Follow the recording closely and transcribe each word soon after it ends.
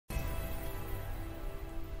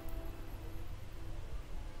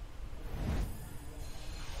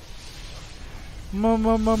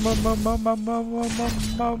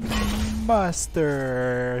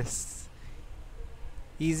Masters.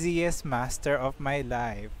 Easiest master of my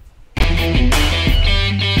life.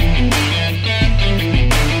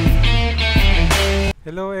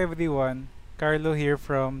 Hello everyone, Carlo here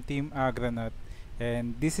from Team Agronaut,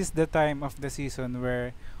 and this is the time of the season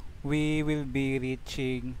where we will be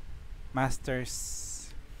reaching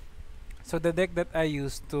Masters. So the deck that I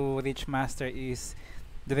use to reach Master is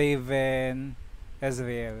Draven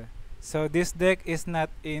Ezreal. So this deck is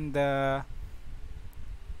not in the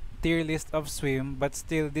tier list of swim, but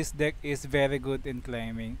still this deck is very good in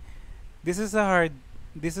climbing. This is a hard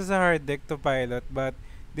deck to pilot, but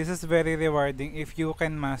this is very rewarding if you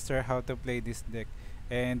can master how to play this deck.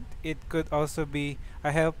 And it could also be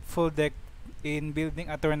a helpful deck in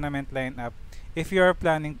building a tournament lineup if you are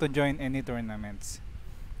planning to join any tournaments.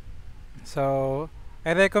 So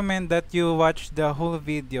I recommend that you watch the whole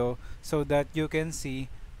video so that you can see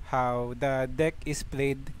how the deck is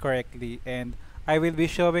played correctly, and I will be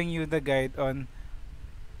showing you the guide on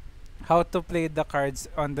how to play the cards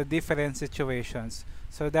on the different situations.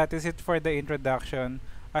 So that is it for the introduction.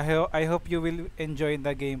 I hope you will enjoy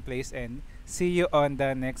the gameplays and see you on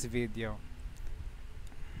the next video.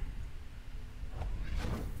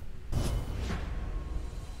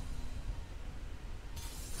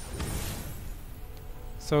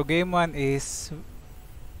 So game 1 is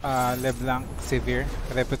Leblanc Sivir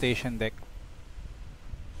reputation deck.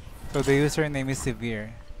 So the username is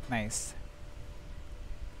Sivir. Nice.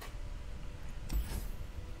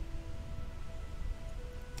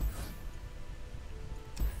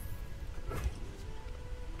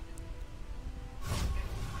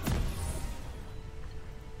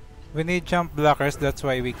 We need jump blockers, that's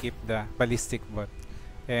why we keep the ballistic bot.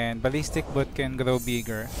 And ballistic bot can grow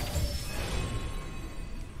bigger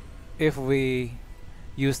if we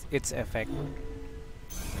use its effect.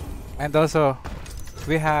 And also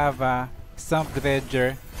we have a Stump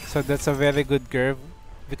Dredger, so that's a very good curve.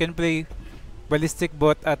 We can play ballistic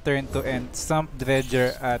bot at turn 2 and Stump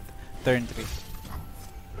Dredger at turn 3.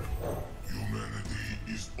 Humanity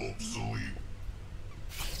is obsolete.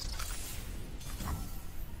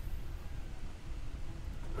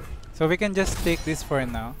 So we can just take this for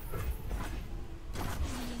now.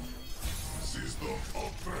 System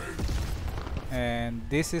upgrade. And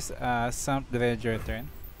this is a Stump Dredger turn.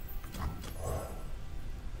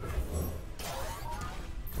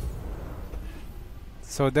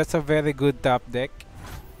 So that's a very good top deck,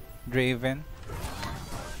 Draven.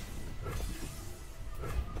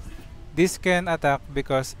 This can attack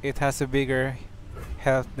because it has a bigger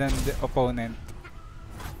health than the opponent.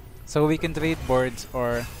 So we can trade boards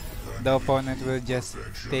or the opponent will just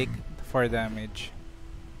take 4 damage.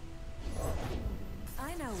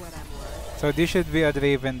 I know what I'm worth. So this should be a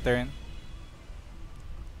Draven turn.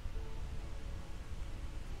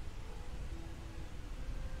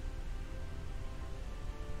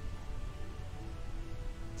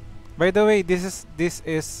 By the way, this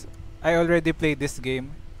is I already played this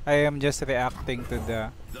game. I am just reacting to the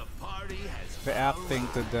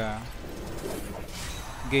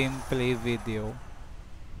gameplay video.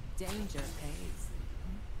 Danger pays.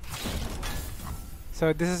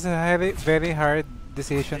 So this is a very hard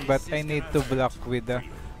decision, but I need to block with the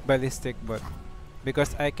ballistic bot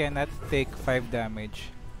because I cannot take 5 damage.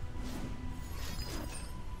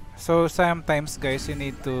 So sometimes guys, you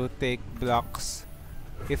need to take blocks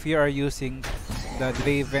if you are using the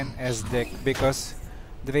Draven S deck, because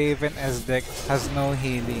Draven S deck has no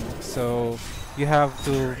healing, so you have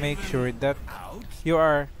to make sure that you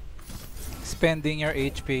are spending your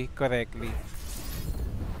HP correctly.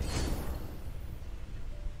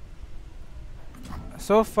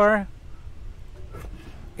 So far,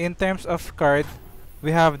 in terms of card,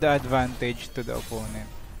 we have the advantage to the opponent.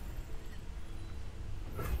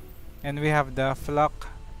 And we have the Flock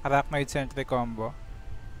Arachnoid Sentry combo.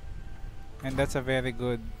 And that's a very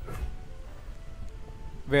good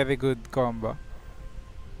combo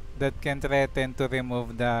that can threaten to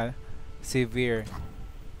remove the Sivir.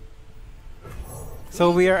 So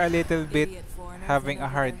we are a little bit having a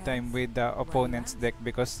hard time with the opponent's deck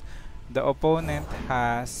because the opponent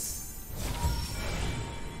has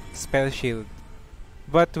spell shield,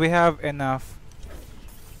 but we have enough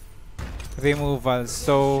removals,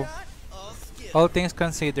 so all things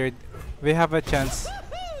considered, we have a chance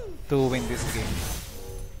to win this game.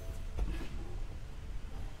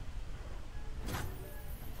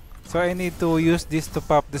 So I need to use this to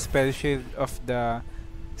pop the spell shield of the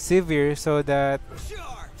Sivir so that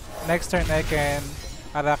next turn I can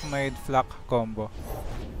Arachnoid Flock combo.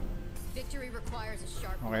 Victory requires a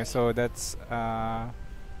sharp Okay, so that's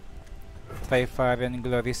Trifarian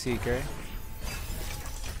Glory Seeker.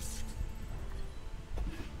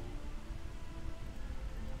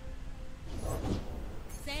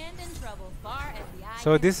 Sand and trouble far as the eye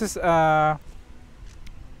So can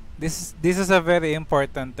this is a very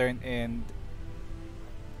important turn, and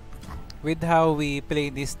with how we play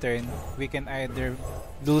this turn, we can either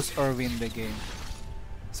lose or win the game.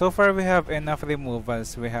 So far we have enough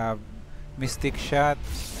removals. We have Mystic Shot,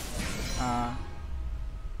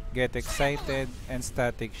 Get Excited, and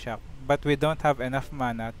Static Shock. But we don't have enough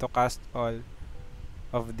mana to cast all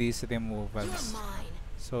of these removals.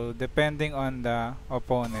 So depending on the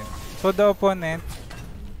opponent. So the opponent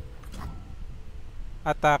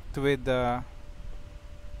attacked with the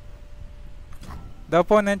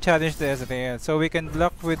opponent challenged the Ezreal. So we can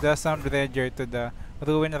block with the Sound Ledger to the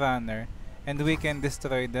Ruin Runner, and we can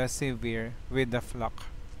destroy the Sivir with the Flock.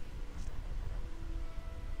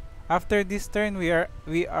 After this turn, we are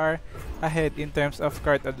ahead in terms of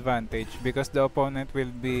card advantage because the opponent will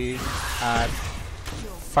be at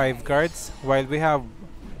 5 cards while we have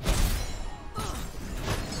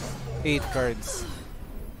 8 cards.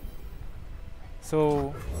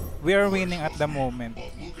 So we are winning at the moment.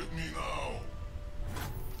 But look at me now.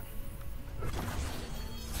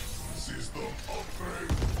 System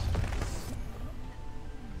upgrade.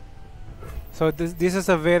 So this is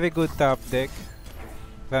a very good top deck.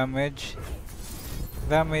 Damage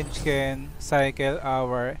can cycle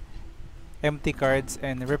our empty cards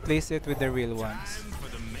and replace it with the real ones.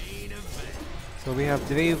 So we have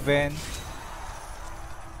Draven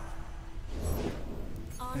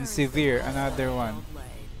and Sivir, another one.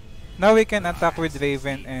 Now we can attack with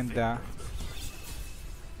Draven and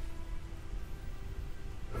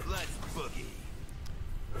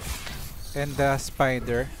the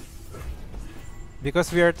Spider,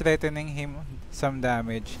 because we are threatening him some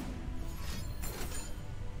damage.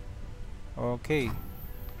 Okay,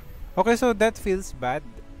 so that feels bad.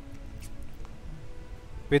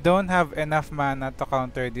 We don't have enough mana to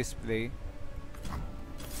counter this play.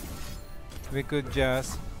 We could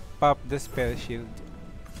just pop the spell shield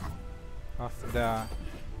of the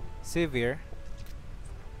Sivir.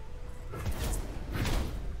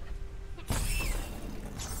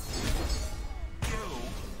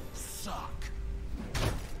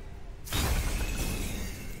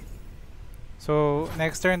 So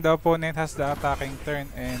next turn the opponent has the attacking turn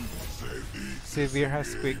and Sivir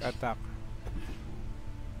has quick attack.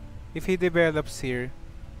 If he develops here,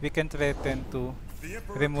 we can threaten to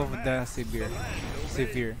remove the Sivir.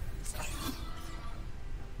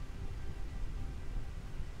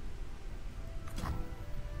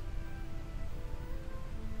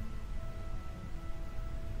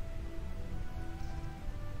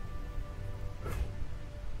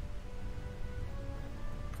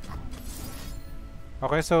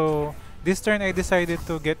 Okay, so this turn I decided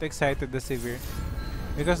to get excited the Sivir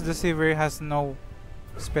because the Sivir has no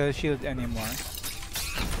spell shield anymore.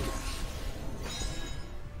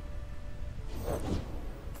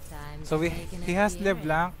 So he has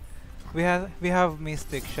Leblanc. We have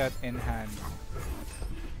Mystic Shot in hand.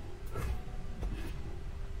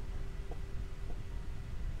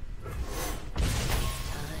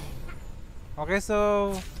 Okay,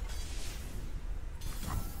 so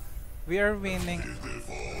we are winning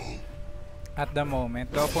at the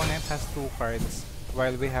moment. The opponent has 2 cards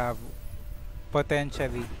while we have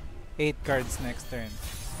potentially 8 cards next turn.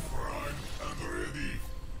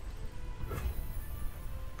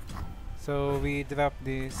 So we drop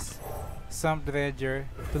this Sump Ledger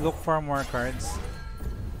to look for more cards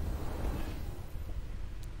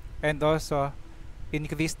and also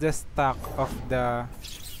increase the stack of the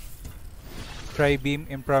Tri-Beam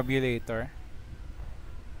Improbulator,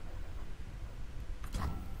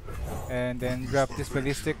 and then drop this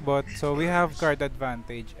Ballistic Bot. So we have card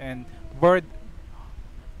advantage and board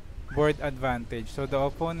advantage. So the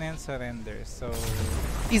opponent surrenders. So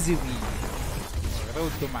easy win.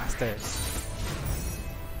 Road to Masters.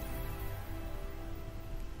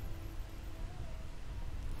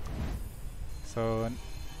 So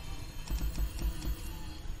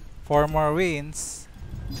 4 more wins.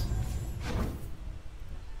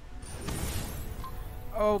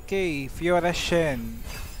 Okay, Fiora Shen.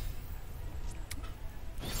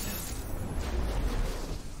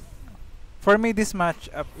 For me, this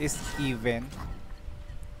matchup is even.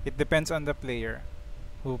 It depends on the player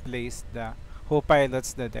who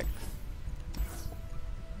pilots the deck.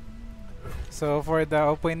 So for the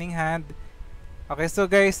opening hand, okay, so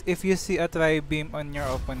guys, if you see a Tri-Beam on your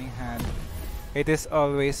opening hand, it is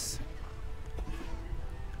always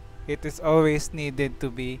needed to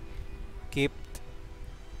be kept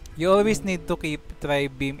You always need to keep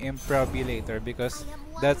Tri-Beam Improbulator because I am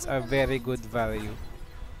that's walking a the very lines. good value.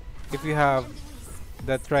 If you Carlor have and Elise,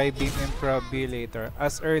 the stand Tri-Beam in my path. Improbulator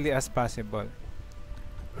as early as possible.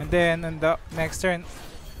 And then on the next turn,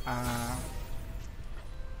 uh,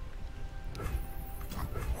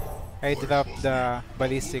 I drop the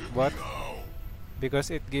Ballistic Bot Now, because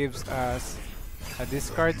it gives us a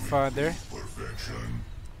discard fodder, perfection.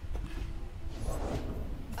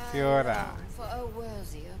 Fiora. For a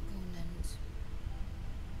worthy opponent.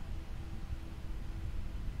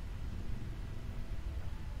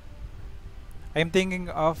 I'm thinking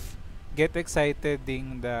of get excited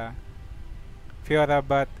in the Fiora,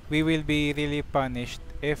 but we will be really punished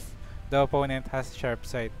if the opponent has sharp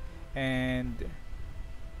sight. And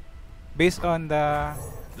based on the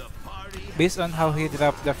based on how he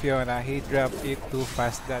dropped the Fiora, he dropped it too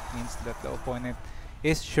fast. That means that the opponent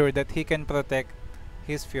is sure that he can protect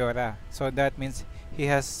his Fiora. So that means he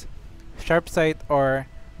has sharp sight or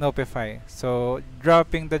Notify. So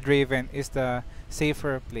dropping the Draven is the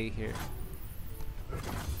safer play here.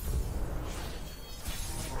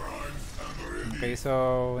 Okay,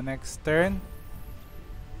 so next turn.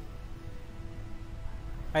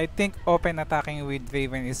 I think open attacking with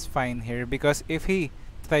Draven is fine here because if he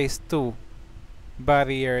tries to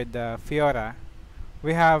barrier the Fiora,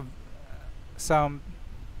 we have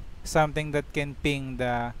something that can ping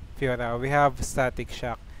the Fiora. We have static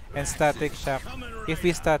shock. And static shock, if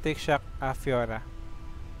we static shock a Fiora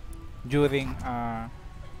during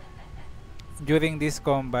this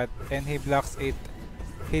combat and he blocks it,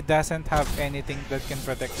 he doesn't have anything that can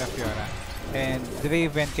protect the Fiora. And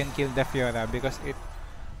Draven can kill the Fiora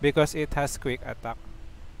because it has quick attack.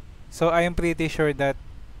 So I am pretty sure that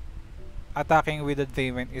attacking with the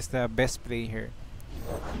Draven is the best play here.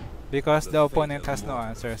 Because the opponent has no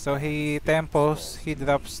answer. So he tempos, he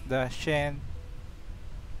drops the Shen.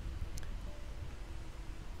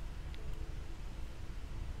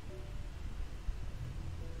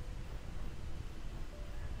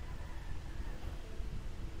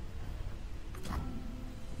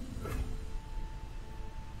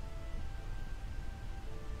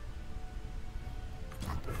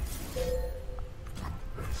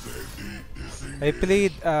 I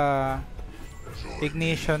played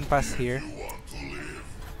Ignition Pass here.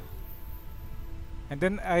 And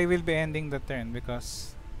then I will be ending the turn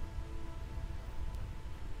because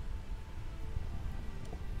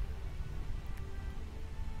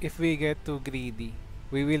if we get too greedy,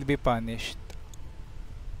 we will be punished.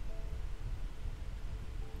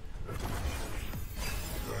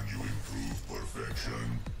 Can you improve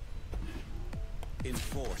perfection?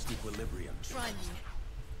 Enforced equilibrium. Try me.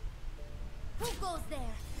 Who goes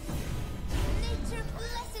there? Nature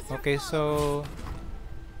blesses her Okay, followers. so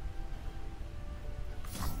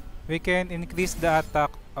we can increase the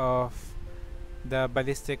attack of the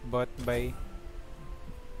ballistic bot by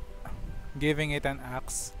giving it an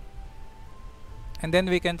axe. And then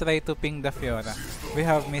we can try to ping the Fiora. We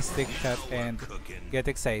have Mystic Shot and get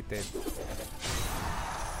excited.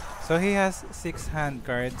 So he has 6 hand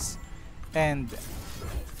cards and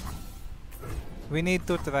we need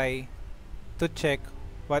to try to check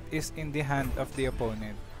what is in the hand of the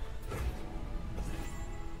opponent.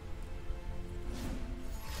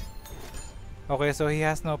 Okay, so he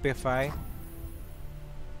has no P5.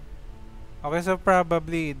 Okay, so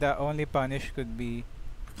probably the only punish could be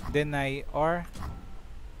deny or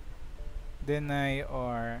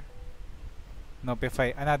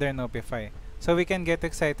Notify, another Notify. So we can get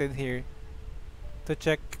excited here to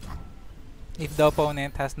check if the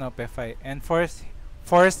opponent has Notify and force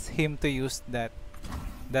him to use that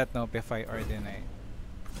Notify or deny.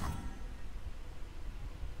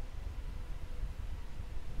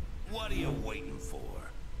 What are you waiting for?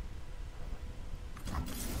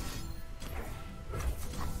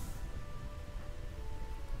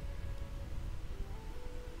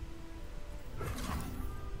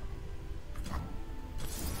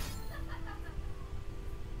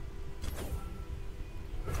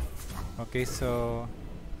 Okay, so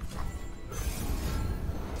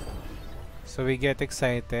we get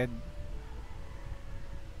excited.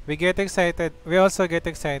 We also get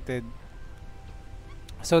excited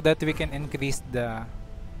so that we can increase the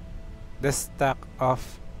stack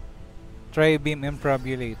of Tri-Beam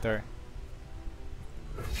Improbulator.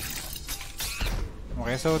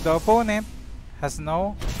 Okay, so the opponent has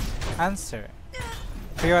no answer.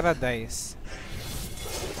 Fiora dies.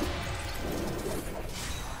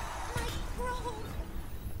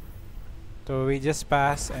 So we just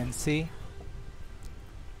pass and see.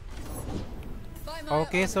 By my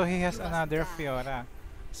Okay, so honor, he has you must another die. Fiora.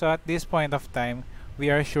 So at this point of time, we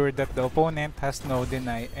are sure that the opponent has no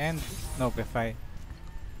deny and no notify.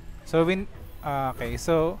 So okay,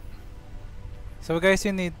 so guys,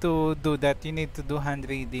 you need to do that. You need to do hand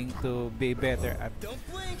reading to be better at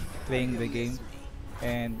playing the game,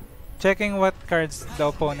 and checking what cards the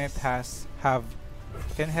opponent have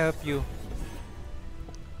can help you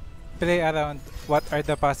play around what are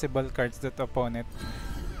the possible cards that the opponent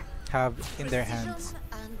have in their hands.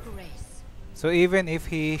 So even if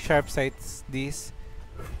he sharp sights this,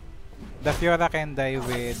 the Fiora can die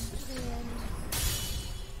with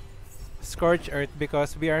Scorch Earth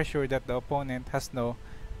because we are sure that the opponent has no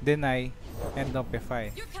deny and notify.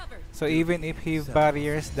 So even if he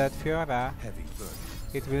barriers that Fiora,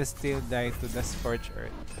 it will still die to the Scorch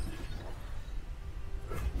Earth.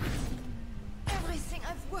 Everything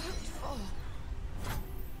I've worked for.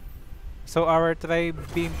 So our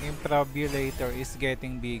Tri-Beam Improbulator is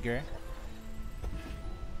getting bigger.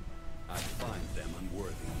 I find them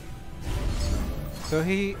unworthy. So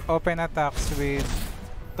he open attacks with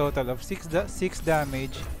total of 6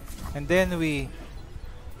 damage, and then we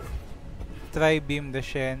Tri-Beam the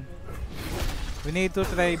Shen. We need to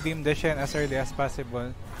Tri-Beam the Shen as early as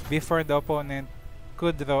possible before the opponent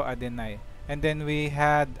could draw a deny. And then we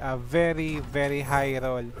had a very high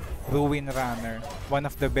roll Ruin Runner, one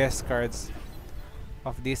of the best cards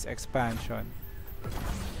of this expansion.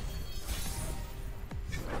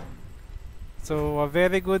 So a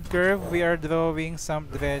very good curve. We are drawing some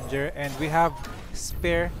Dredger, and we have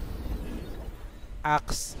spare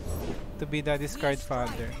Axe to be the discard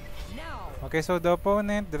fodder. Okay, so the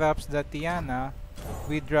opponent drops the Tiana.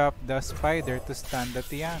 We drop the Spider to stun the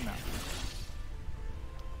Tiana.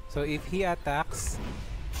 So if he attacks,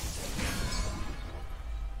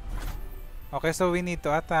 okay, so we need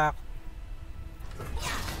to attack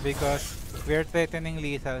because we're threatening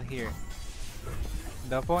lethal here.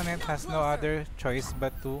 The opponent has no other choice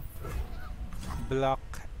but to block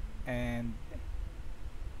and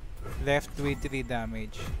left with 3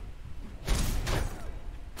 damage.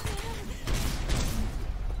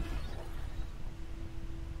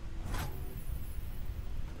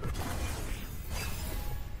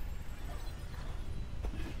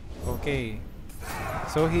 Okay,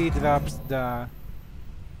 so he drops the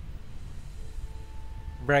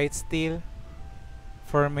Bright Steel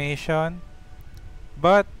formation,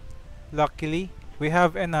 but luckily we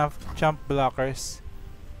have enough jump blockers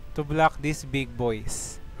to block these big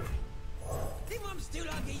boys.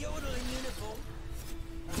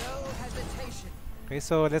 Okay,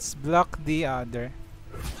 so let's block the other.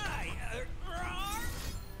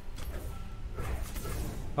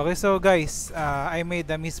 Okay, so guys, I made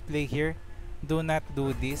a misplay here. Do not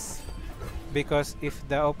do this because if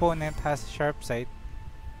the opponent has sharp sight,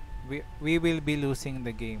 we will be losing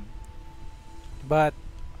the game. But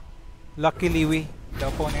luckily the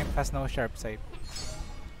opponent has no sharp sight.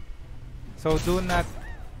 So do not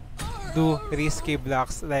do risky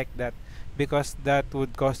blocks like that because that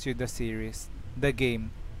would cost you the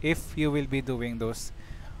game if you will be doing those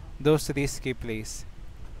risky plays.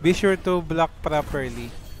 Be sure to block properly.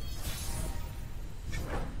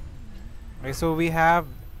 Okay, so we have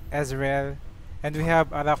Ezreal and we have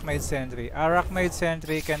Arachnoid Sentry. Arachnoid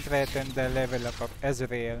Sentry can threaten the level up of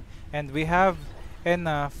Ezreal, and we have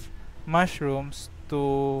enough mushrooms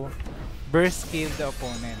to burst kill the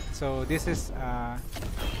opponent. So this is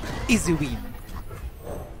easy win.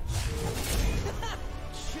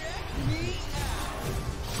 Check me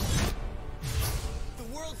out. The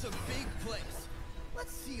world's a big place.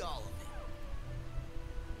 Let's see all of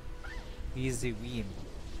it. Easy win.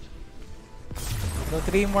 So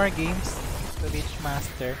 3 more games to reach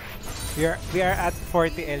master. We are at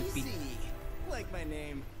 40 LP. Like my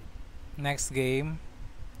name. Next game.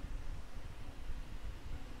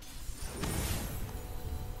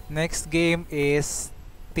 Next game is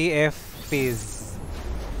TF Fizz.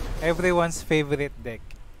 Everyone's favorite deck.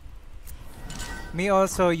 Me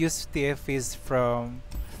also use TF Fizz from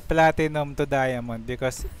Platinum to Diamond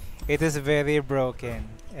because it is very broken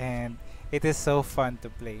and it is so fun to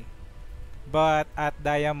play. But at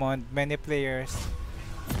Diamond, many players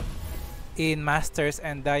in Masters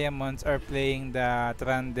and Diamonds are playing the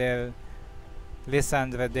Trundle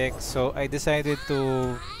Lissandra deck, so I decided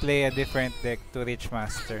to play a different deck to reach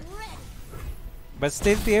Master. But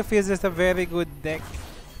still, TF is a very good deck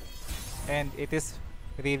and it is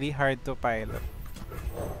really hard to pilot.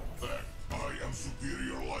 I am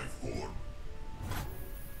superior life form.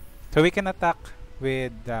 So we can attack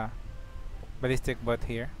with the Ballistic Bot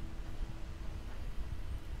here.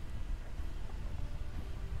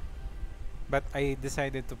 But I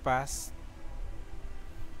decided to pass.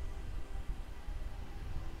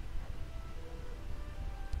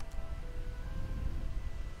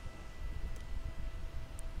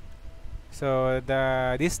 So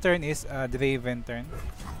this turn is a Draven turn.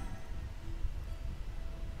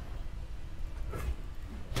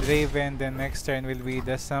 Draven, the next turn will be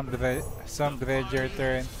the Dredger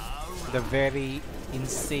turn. The very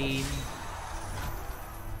insane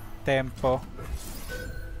tempo.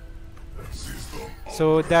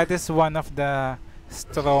 So that is one of the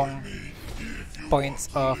strong points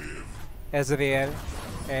of Ezreal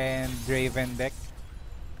and Draven deck,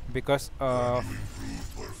 because of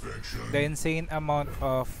the insane amount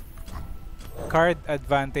of card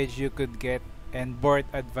advantage you could get and board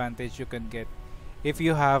advantage you could get if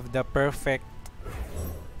you have the perfect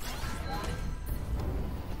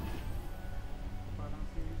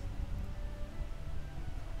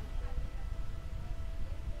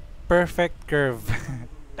curve.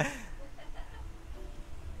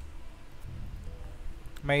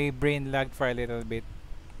 My brain lagged for a little bit.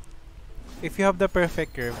 If you have the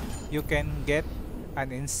perfect curve, you can get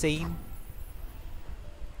an insane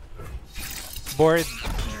board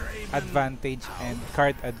advantage and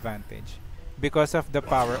card advantage because of the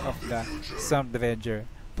power of the Swamp Dredger.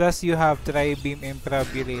 Plus you have Tri-Beam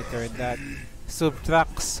Improbulator that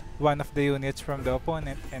subtracts one of the units from the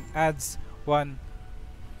opponent and adds one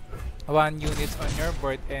unit on your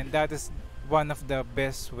board, and that is one of the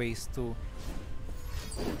best ways to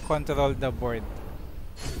control the board.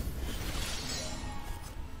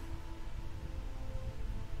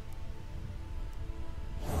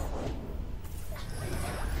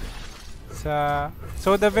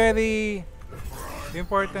 So the very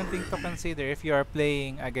important thing to consider if you are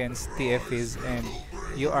playing against TFs and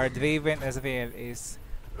you are Draven Ezreal is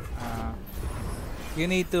you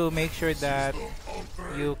need to make sure that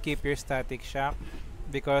you keep your static shock,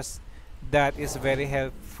 because that is very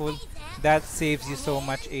helpful. That saves you so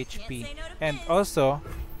much HP. And also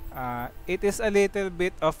it is a little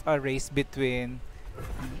bit of a race between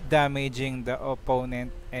damaging the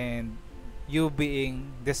opponent and you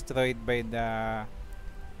being destroyed by the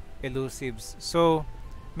elusives. So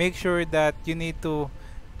make sure that you need to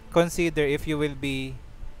consider if you will be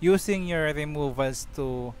using your removals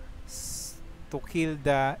to kill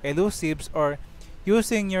the elusives or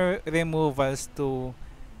using your removals to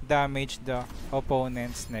damage the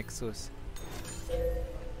opponent's nexus.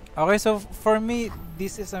 Okay, so for me,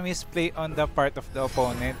 this is a misplay on the part of the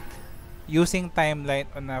opponent. Using timeline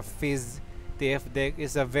on a Fizz TF deck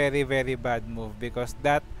is a very bad move, because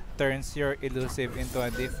that turns your elusive into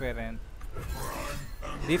a different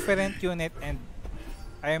unit, and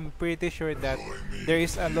I am pretty sure that there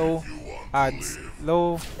is a low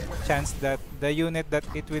chance that the unit that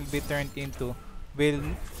it will be turned into will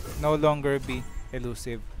no longer be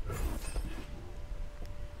elusive.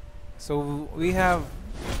 So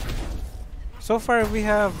so far we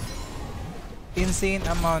have insane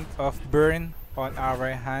amount of burn on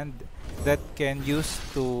our hand that can use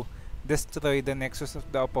to destroy the nexus of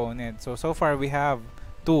the opponent. So far we have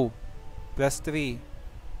 2 plus 3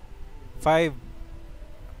 5.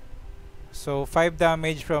 So 5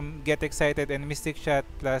 damage from Get Excited and Mystic Shot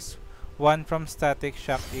plus 1 from Static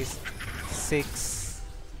Shock is 6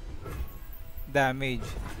 damage.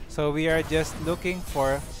 So we are just looking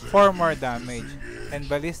for 4 more damage, and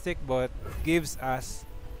Ballistic Bot gives us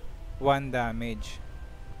 1 damage.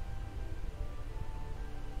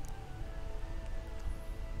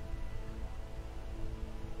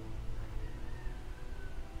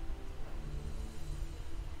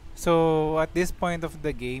 So at this point of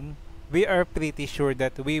the game, we are pretty sure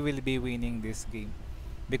that we will be winning this game,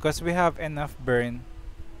 because we have enough burn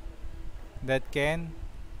that can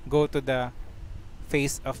go to the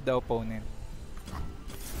face of the opponent.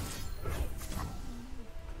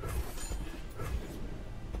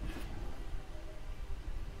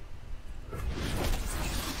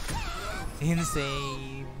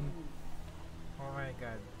 Insane. Oh my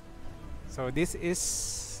god. So this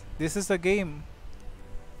is a game.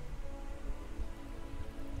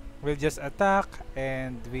 We'll just attack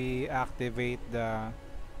and we activate the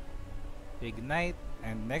ignite,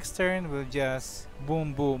 and next turn we'll just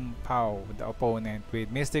boom pow the opponent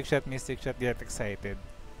with Mystic Shot, Get Excited.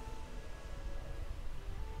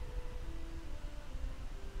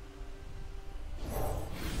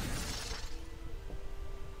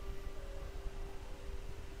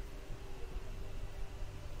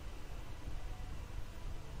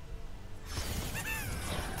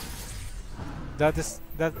 That's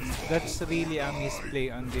really a misplay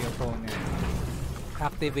on the opponent,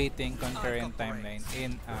 activating concurrent timeline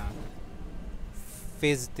in a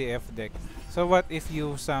Fizz TF deck. So what if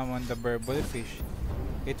you summon the Burble Fish?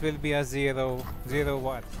 It will be a 0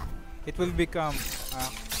 what? It will become a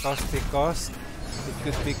Caustic Cost. It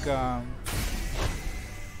could become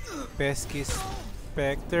pesky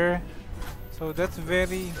Spectre. So that's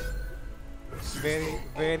very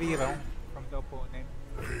wrong from the opponent.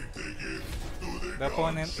 The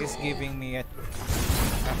opponent is giving me a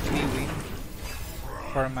free win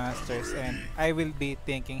for Masters, and I will be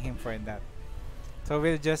thanking him for that. So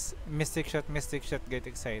we'll just Mystic Shot, get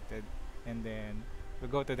excited, and then we'll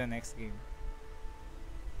go to the next game.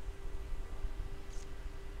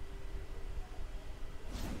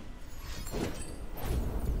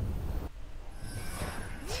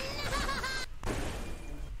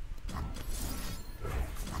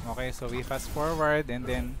 Okay, so we fast forward and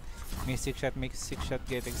then Mystic Shot,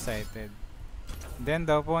 get excited. Then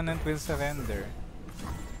the opponent will surrender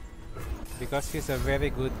because he's a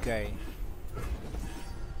very good guy.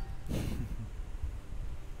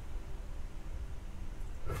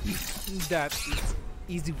 That is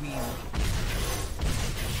easy win.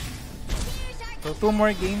 So 2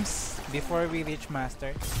 more games before we reach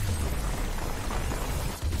Masters.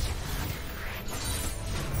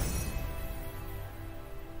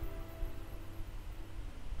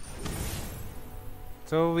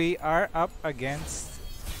 So we are up against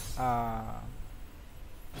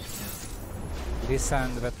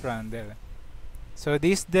Lissandra Trundle. So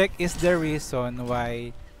this deck is the reason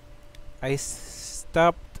why I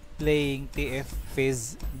stopped playing TF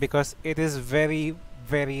Fizz, because it is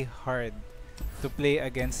very hard to play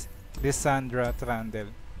against Lissandra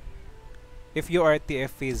Trundle if you are TF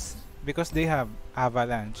Fizz, because they have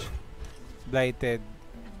Avalanche, Blighted,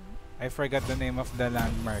 I forgot the name of the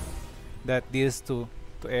landmark that deals to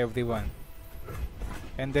everyone,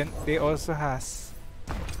 and then they also has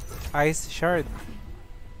Ice Shard.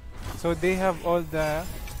 So they have all the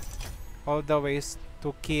ways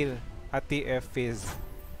to kill a TF Fizz.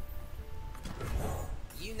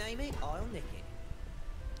 You name it, I'll nick it.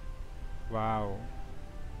 Wow.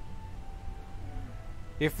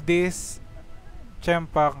 If this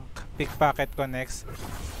Champak Pickpocket connects,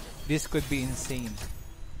 this could be insane.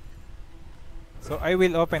 So I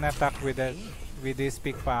will open attack with this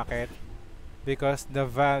Pickpocket because the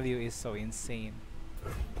value is so insane.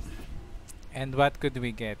 And what could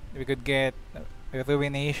we get? We could get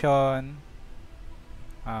Ruination,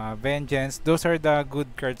 Vengeance. Those are the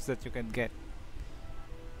good cards that you can get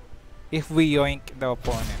if we yoink the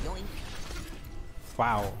opponent. Yoink.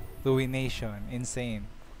 Wow, Ruination, insane.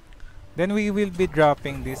 Then we will be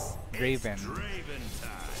dropping this Draven. Draven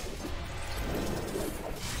time.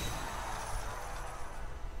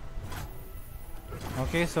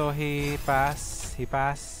 Okay, so he pass.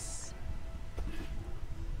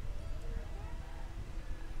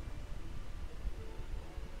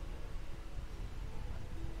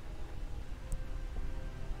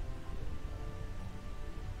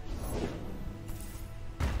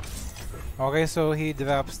 Okay, so he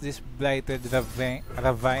drops this Blighted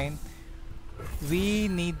Ravine. We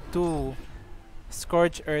need to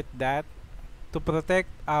Scorch Earth that to protect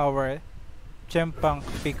our Chempunk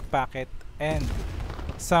Pickpocket and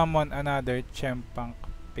summon another Chempunk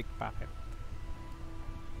Pickpocket.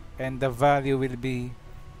 And the value will be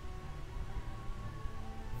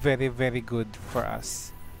very good for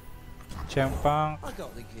us. Chempunk. I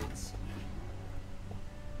got the goods.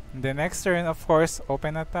 The next turn, of course,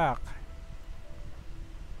 open attack.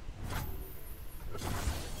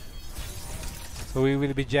 So we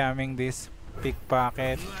will be jamming this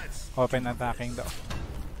Pickpocket, open attacking the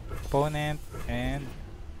opponent, and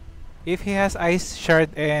if he has Ice Shard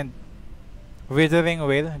and Withering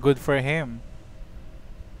Will, good for him.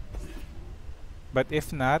 But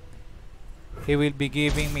if not, he will be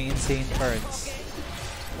giving me insane cards.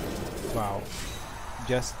 Wow.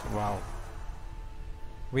 Just wow.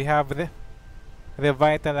 We have the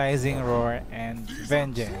Revitalizing Roar and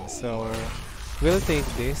Vengeance, so we'll take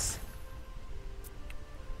this.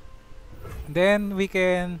 Then we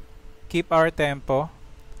can keep our tempo.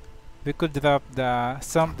 We could drop the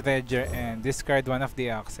Swamp Dredger and discard one of the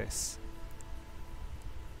axes.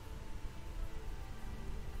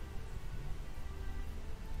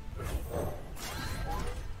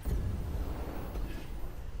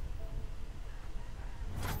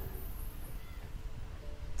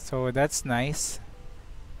 So that's nice.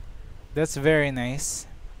 That's very nice.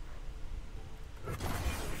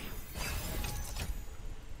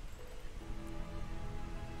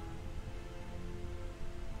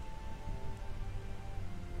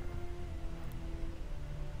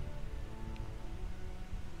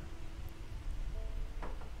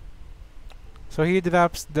 So he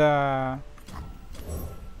drops the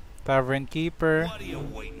Tavern Keeper. What are you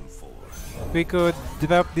waiting for? We could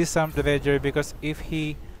drop this Swamp Dredger because if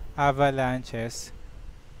he avalanches,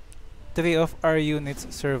 3 of our units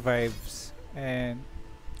survives, and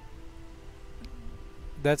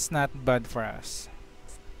That's not bad for us.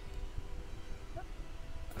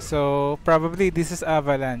 So probably this is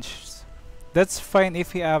avalanche. That's fine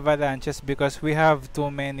if he avalanches because we have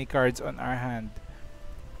too many cards on our hand.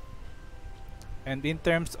 And in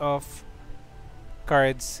terms of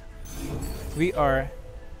cards, we are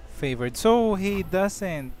favored. So he does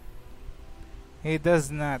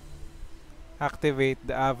not activate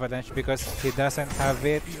the avalanche because he doesn't have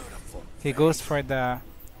it. He goes for the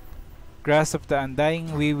Grasp of the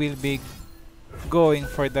Undying. We will be going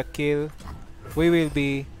for the kill. We will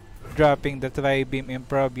be dropping the Tri-Beam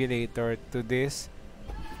Improbulator to this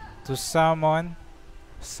to summon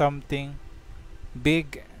something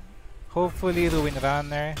big. Hopefully Ruin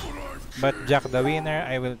Runner, but Jack the Winner.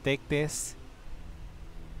 I will take this.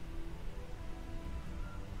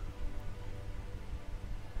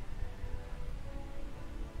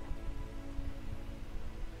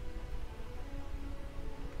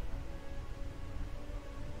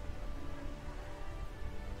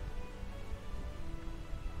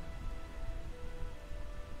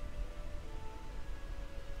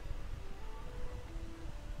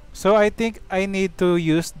 So I think I need to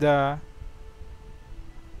use the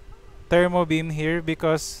Thermo Beam here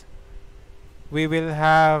because we will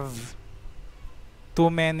have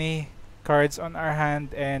too many cards on our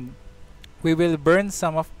hand and we will burn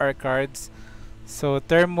some of our cards. So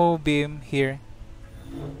Thermo Beam here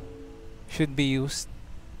should be used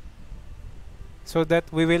so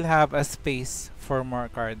that we will have a space for more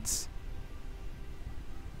cards.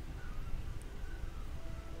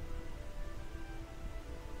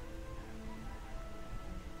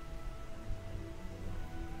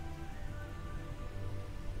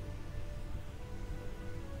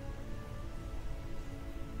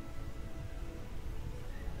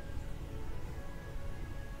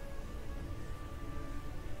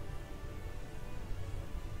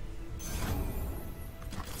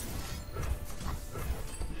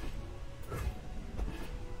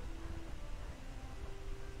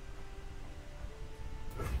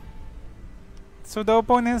 So the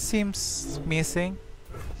opponent seems missing.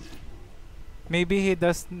 Maybe he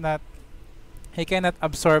cannot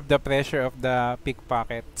absorb the pressure of the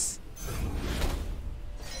pickpockets.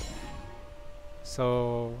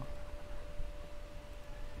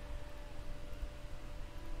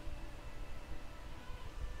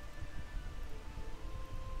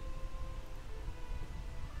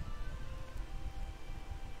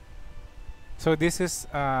 So this is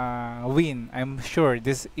a win. I'm sure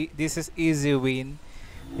this is easy win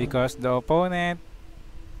because the opponent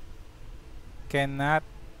cannot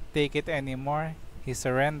take it anymore. He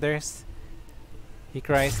surrenders. He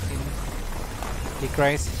cries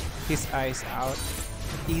his eyes out.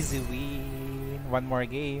 Easy win. One more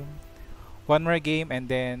game. One more game and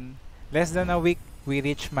then less than a week we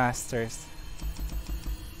reach Masters.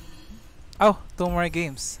 Oh, two more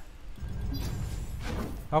games.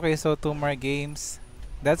 Okay, so two more games.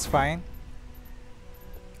 That's fine.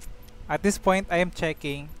 At this point, I am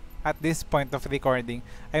checking. At this point of recording,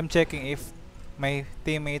 I'm checking if my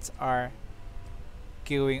teammates are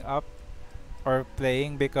queuing up or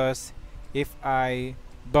playing because if I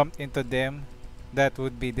bumped into them, that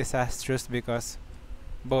would be disastrous because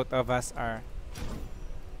both of us are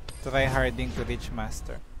tryharding to reach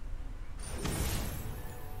Master.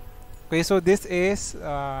 Okay, so this is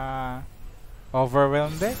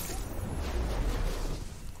Overwhelmed deck.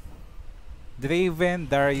 Draven,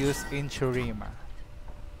 Darius, Inshurima.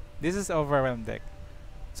 This is Overwhelmed deck.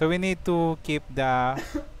 So we need to keep the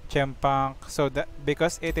Chempunk so that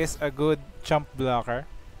because it is a good chump blocker.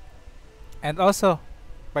 And also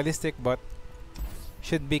Ballistic Bot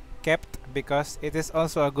should be kept because it is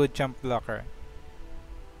also a good chump blocker.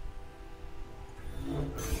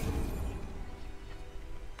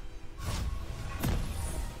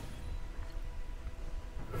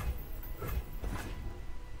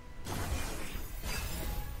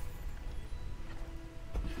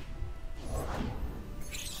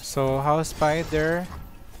 So House Spider,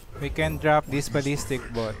 we can drop this Ballistic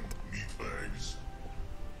Bot.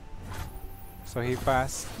 So he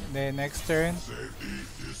passed the next turn.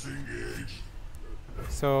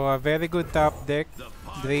 So a very good top deck,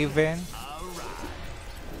 Draven.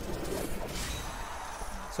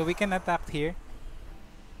 So we can attack here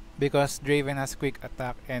because Draven has quick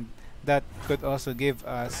attack and that could also give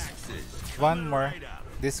us one more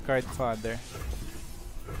discard fodder.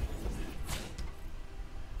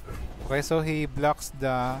 Okay, so he blocks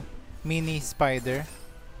the mini spider.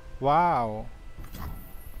 Wow.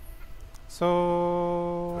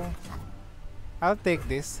 So I'll take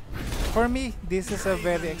this. For me, this is a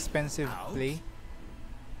very expensive play,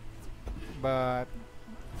 but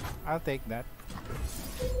I'll take that.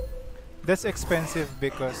 That's expensive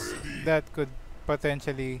because that could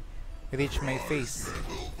potentially reach my face.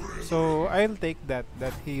 So I'll take that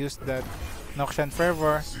he used that Noxian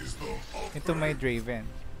Fervor into my Draven.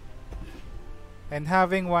 And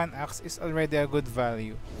having one axe is already a good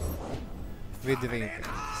value with Draven.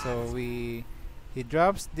 So he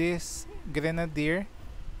drops this Grenadier.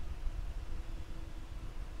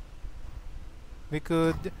 We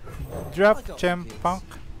could drop Punk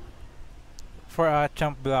for a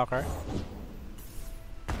chump blocker.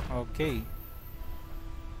 Okay.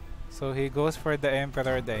 So he goes for the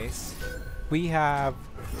Emperor dice. We have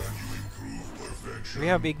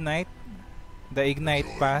Ignite. The Ignite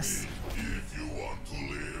pass. If you want to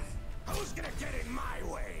live, Who's gonna get in my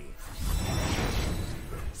way?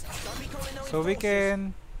 So we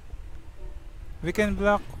can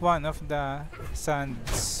block one of the Sun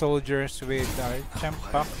soldiers with our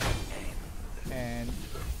Champak and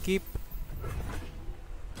keep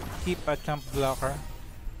a champ blocker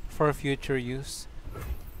for future use.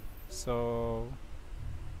 So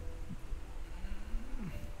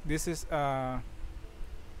this is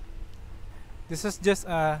just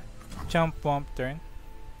a champ pump turn.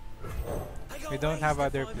 We don't have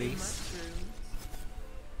other plays.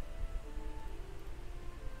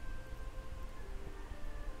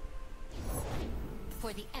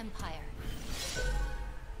 For the Empire.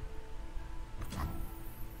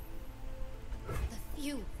 The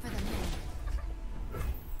few for the many.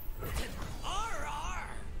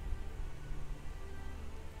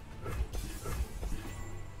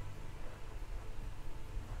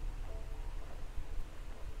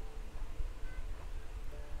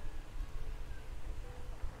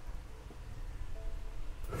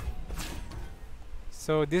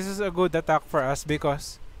 So this is a good attack for us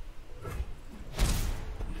because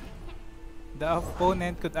the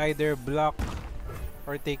opponent could either block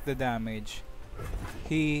or take the damage.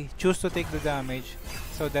 He chose to take the damage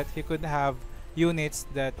so that he could have units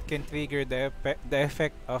that can trigger the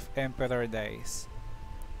effect of Emperor dice.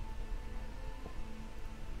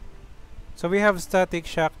 So we have Static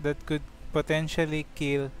Shock that could potentially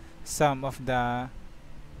kill some of the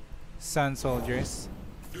Sun soldiers.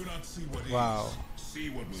 do not see what Wow. is. See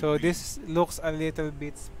what will So be. this looks a little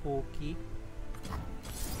bit spooky.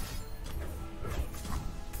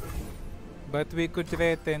 But we could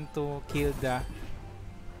threaten to kill the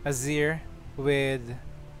Azir with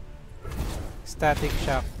Static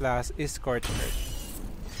Shock plus Scorched Earth.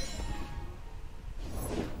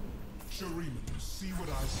 Shuriman, see what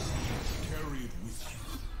I see. Carry it with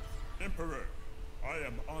you. Emperor, I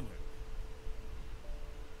am honored.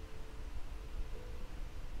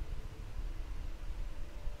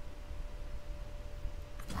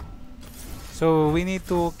 So we need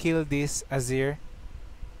to kill this Azir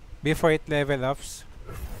before it level ups,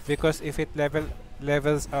 because if it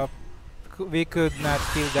levels up, we could not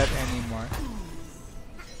kill that anymore.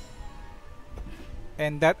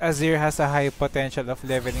 And that Azir has a high potential of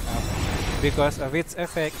leveling up because of its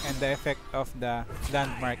effect and the effect of the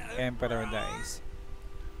landmark Emperor dies.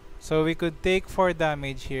 So we could take 4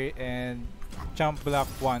 damage here and jump block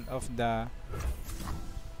one of the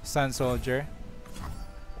Sun Soldier.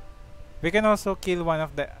 We can also kill one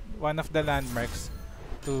of the landmarks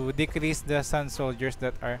to decrease the Sun Soldiers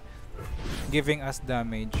that are giving us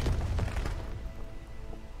damage.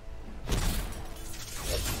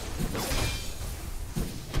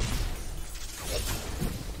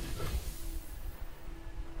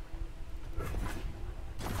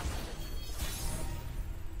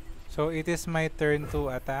 So it is my turn to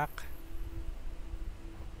attack.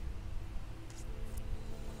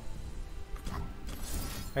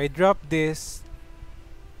 I drop this.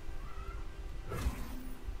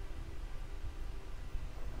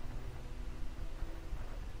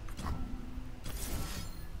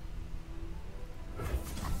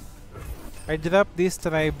 I drop this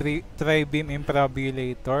Tri-Beam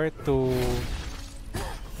Improbulator to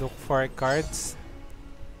look for cards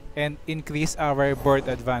and increase our board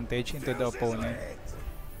advantage into the opponent.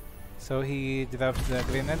 So he drops the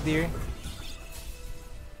Grenadier.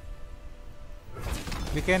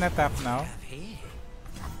 We can attack now.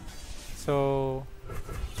 So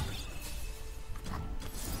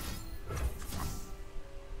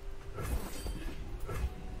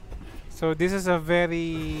this is a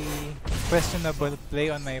very questionable play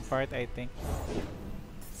on my part, I think,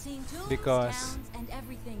 Seeing tools, because downs, and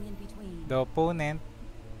everything in between. the opponent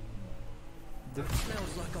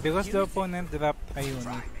dropped a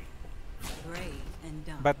unit. Brave and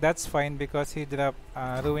dumb. But that's fine because he dropped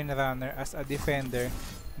Ruin Runner as a defender.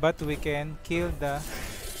 But we can kill the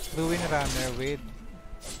Ruin Runner with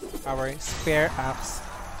our spare axe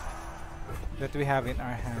that we have in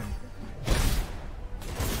our hand.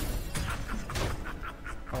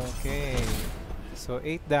 Okay. So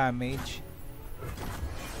 8 damage.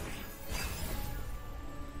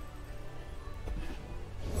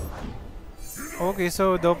 Okay,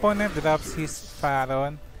 so the opponent drops his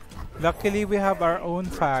Pharaon. Luckily, we have our own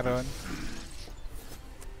Pharaon.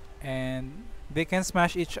 And they can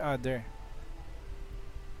smash each other.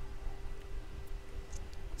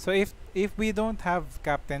 So if we don't have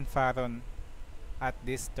Captain Pharaon at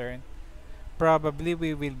this turn, probably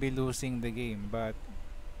we will be losing the game. But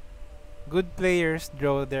good players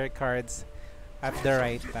draw their cards at the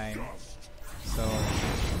right time. So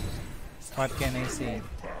what can I say?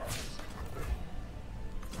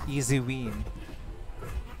 Easy win.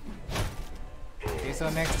 Okay, so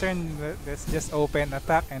next turn, let's just open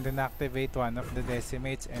attack and then activate one of the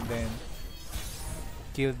decimates and then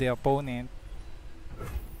kill the opponent.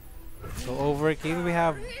 So overkill, we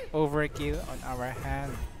have overkill on our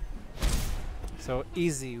hand. So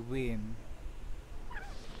easy win.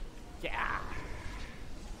 Yeah.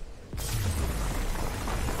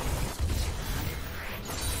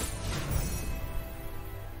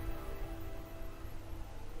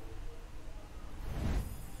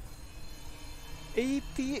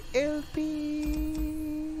 ATLP.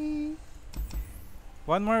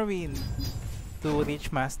 One more win to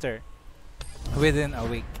reach master within a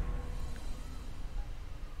week.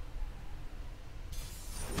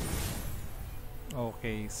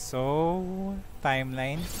 Okay, so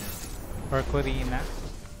timeline for Corina.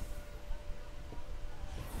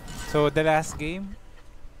 So the last game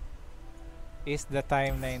is the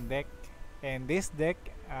timeline deck, and this deck,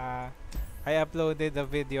 I uploaded a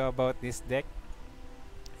video about this deck.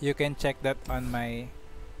 You can check that on my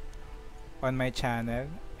channel,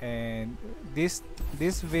 and this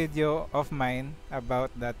video of mine about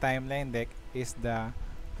the timeline deck is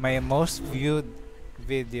my most viewed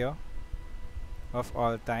video of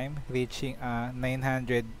all time, reaching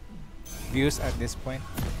 900 views at this point,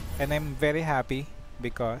 and I'm very happy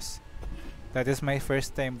because that is my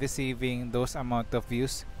first time receiving those amount of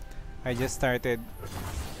views. I just started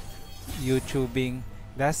YouTubing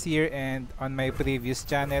last year, and on my previous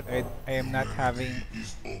channel I am not having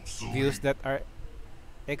views that are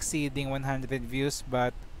exceeding 100 views,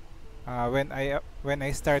 but when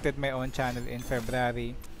I started my own channel in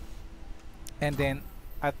February, and then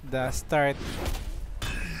at the start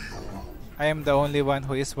I am the only one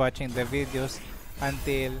who is watching the videos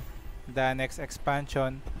until the next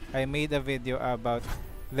expansion. I made a video about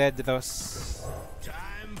Ledros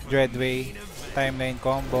Dreadway timeline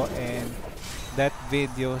combo, and that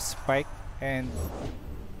video spiked, and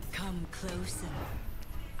Come closer.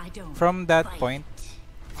 I don't from that fight. point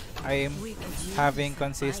I am We could use having a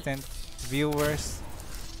consistent fight.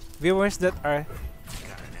 viewers that are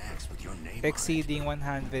Got an axe with your name exceeding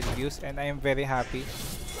 100 views, and I am very happy,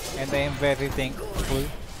 and I am very thankful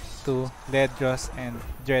to Ledros and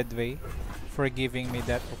Dreadway for giving me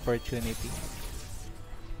that opportunity.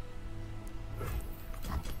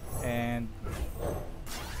 And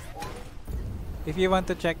if you want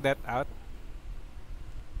to check that out,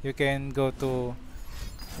 you can go to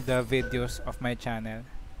the videos of my channel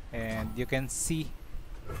and you can see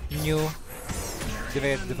new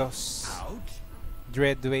Dreadway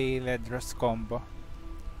Ledros combo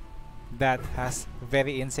that has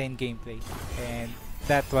very insane gameplay, and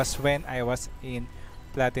that was when I was in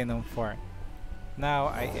Platinum 4. Now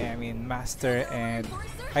I am in Master, and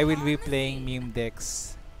I will be playing meme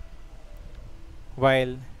decks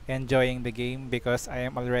while enjoying the game because I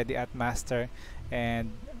am already at Master,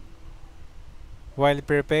 and while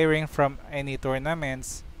preparing from any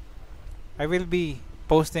tournaments I will be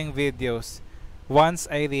posting videos once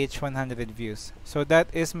I reach 100 views. So that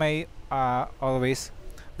is my always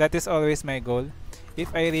my goal.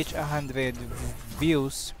 If I reach 100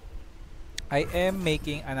 views, I am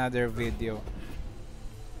making another video.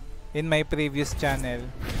 In my previous channel,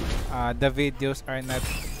 the videos are not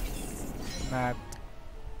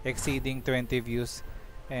exceeding 20 views,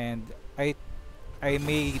 and I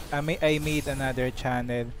made another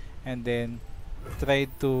channel and then tried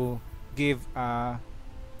to give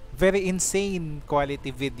very insane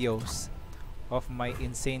quality videos of my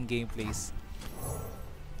insane gameplays.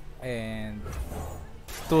 And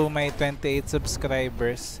to my 28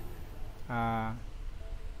 subscribers,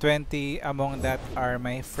 20 among that are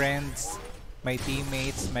my friends, my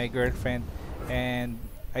teammates, my girlfriend, and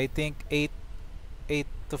I think 8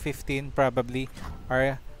 to 15 probably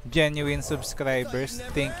are genuine subscribers.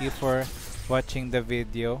 Thank you for watching the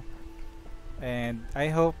video, and I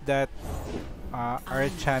hope that our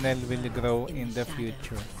channel will grow in the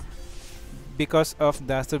future because of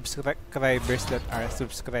the subscribers that are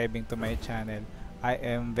subscribing to my channel. I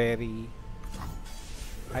am very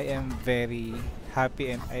I am very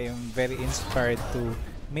happy and I am very inspired to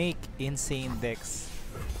make insane decks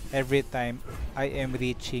every time I am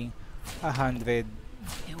reaching 100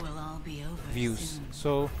 It will all be over views. soon.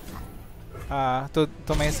 So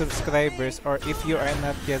to my subscribers, or if you are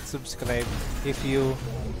not yet subscribed, if you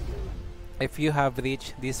have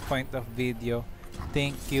reached this point of video,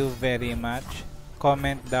 thank you very much.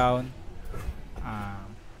 Comment down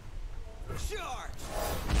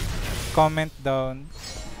comment down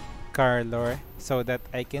Carlor so that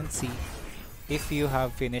I can see if you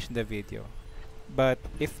have finished the video. But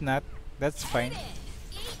if not, that's fine.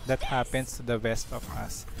 That happens to the best of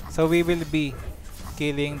us. So we will be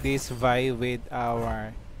killing this Vi with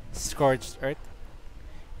our Scorched Earth.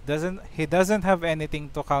 He doesn't have anything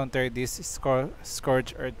to counter this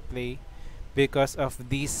Scorched Earth play because of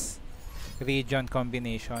these region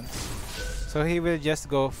combinations. So he will just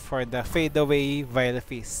go for the fade away Vile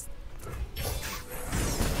Fist.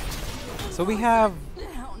 So we have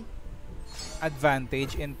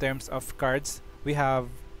advantage in terms of cards. We have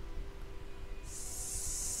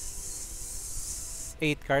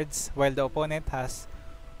 8 cards while the opponent has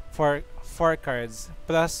 4 cards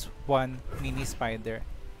plus 1 mini spider.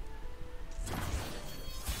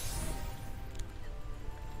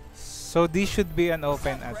 So this should be an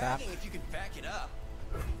open attack. If you can back it up.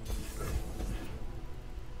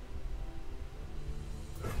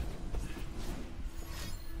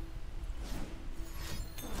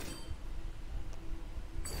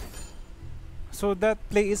 So that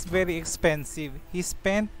play is very expensive. He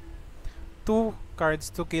spent 2 cards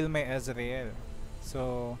to kill my Ezreal.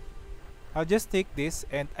 So I'll just take this,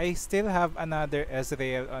 and I still have another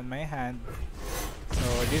Ezreal on my hand. So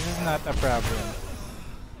this is not a problem.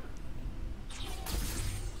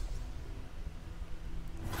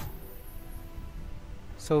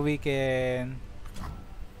 So we can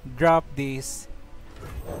drop this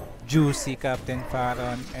juicy Captain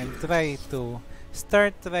Pharaon and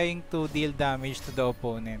start trying to deal damage to the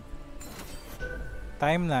opponent.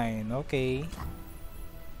 Timeline, okay.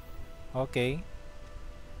 Okay.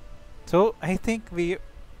 So I think we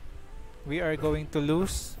are going to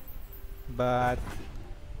lose, but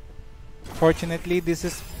fortunately this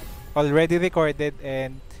is already recorded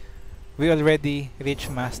and we already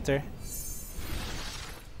reached master.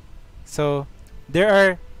 So there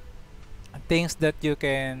are things that you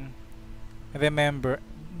can remember.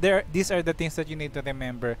 These are the things that you need to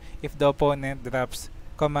remember if the opponent drops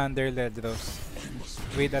Commander Ledros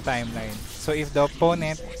with a timeline. So if the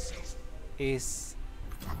opponent is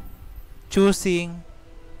choosing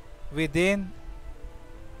within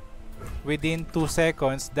 2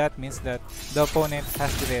 seconds, that means that the opponent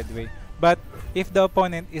has the red way. But if the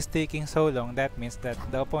opponent is taking so long, that means that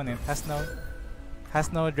the opponent has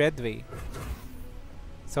no red way.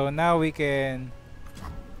 So now we can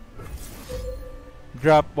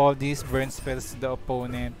drop all these burn spells to the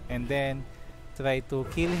opponent and then try to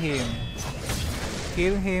kill him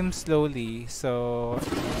slowly. So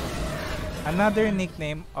another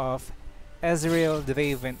nickname of Ezreal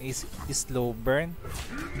Draven is slow burn,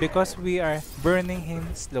 because we are burning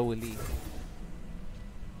him slowly.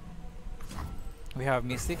 We have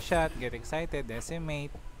Mystic Shot, Get Excited, Decimate,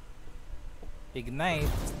 Ignite.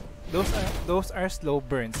 Those are slow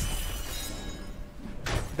burns.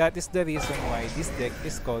 That is the reason why this deck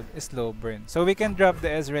is called slow burn. So we can drop the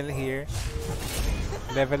Ezreal here,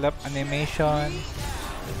 level up animation,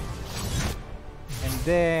 and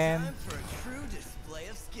then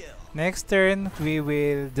next turn we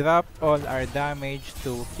will drop all our damage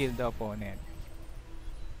to kill the opponent.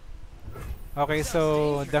 Okay,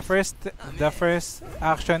 so the first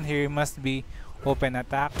action here must be open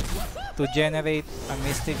attack to generate a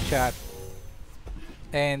Mystic Shot,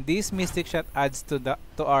 and this Mystic Shot adds to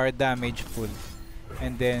our damage pool,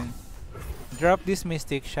 and then drop this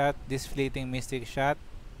Mystic Shot, this fleeting Mystic Shot,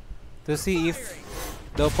 to see if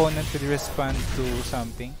the opponent will respond to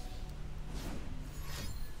something.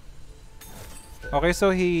 Okay,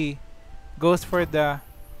 so he goes for the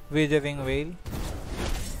Withering Wail.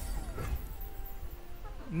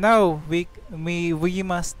 Now we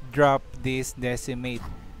must drop this Decimate,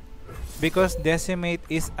 because Decimate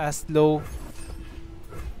is a slow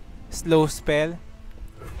spell.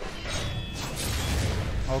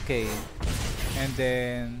 Okay, and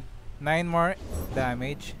then 9 more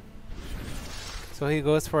damage. So he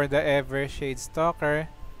goes for the Evershade Stalker.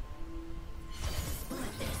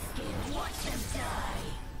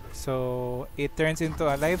 So it turns into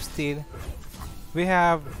a lifesteal. We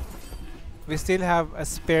still have a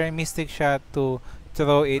spare Mystic Shot to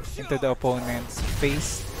throw it into the opponent's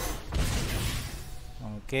face.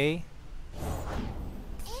 Okay.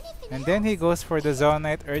 Anything And then he goes for the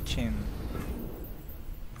Zonite Urchin.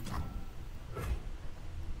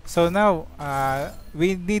 So now,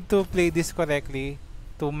 we need to play this correctly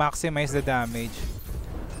to maximize the damage.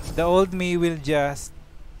 The old me will just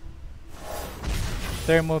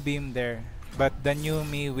Thermo Beam there, but the new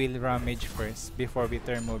me will Ramage first before we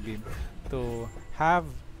Thermo Beam to have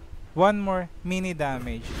one more mini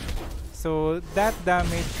damage. So that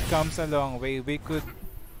damage comes a long way. We could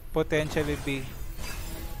potentially be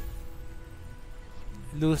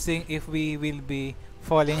losing if we will be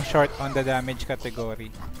falling short on the damage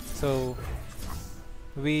category. So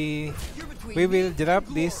we will drop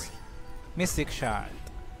this Mystic Shot.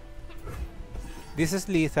 This is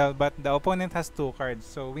lethal, but the opponent has 2 cards,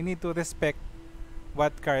 so we need to respect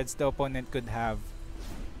what cards the opponent could have.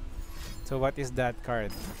 So what is that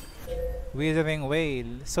card? Withering Wail.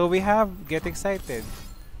 So we have Get Excited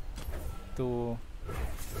to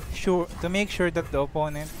make sure that the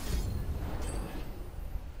opponent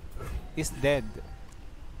is dead.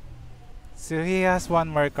 So he has one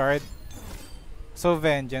more card. So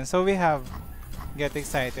Vengeance. So we have Get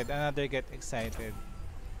Excited, another Get Excited.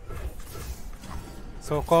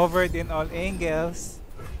 So covered in all angles.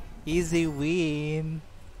 Easy win.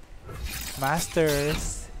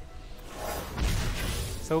 Masters.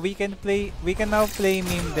 So we can now play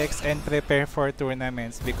meme decks and prepare for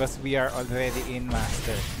tournaments because we are already in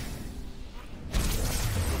Master.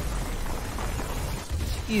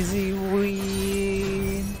 Easy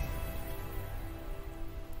win.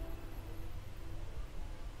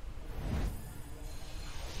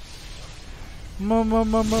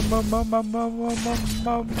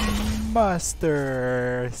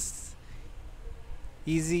 Masters.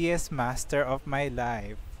 Easiest master of my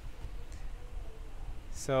life.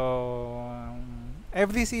 So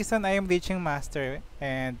every season I am reaching master,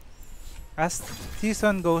 and as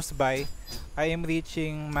season goes by I am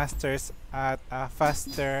reaching masters at a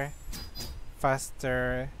faster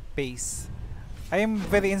pace. I am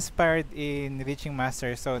very inspired in reaching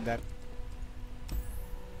master so that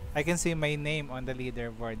I can see my name on the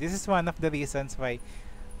leaderboard. This is one of the reasons why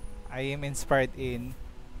I am inspired in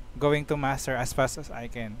going to master as fast as I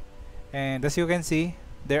can. And as you can see,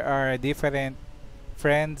 there are different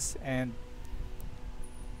friends and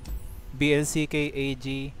BLCK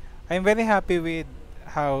AG. I'm very happy with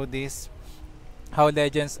how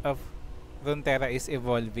Legends of Runeterra is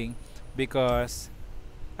evolving, because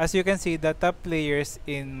as you can see, the top players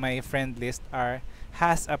in my friend list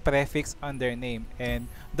has a prefix on their name, and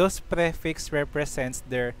those prefix represents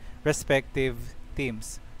their respective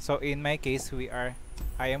teams. So in my case,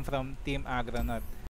 I am from Team Agronaut.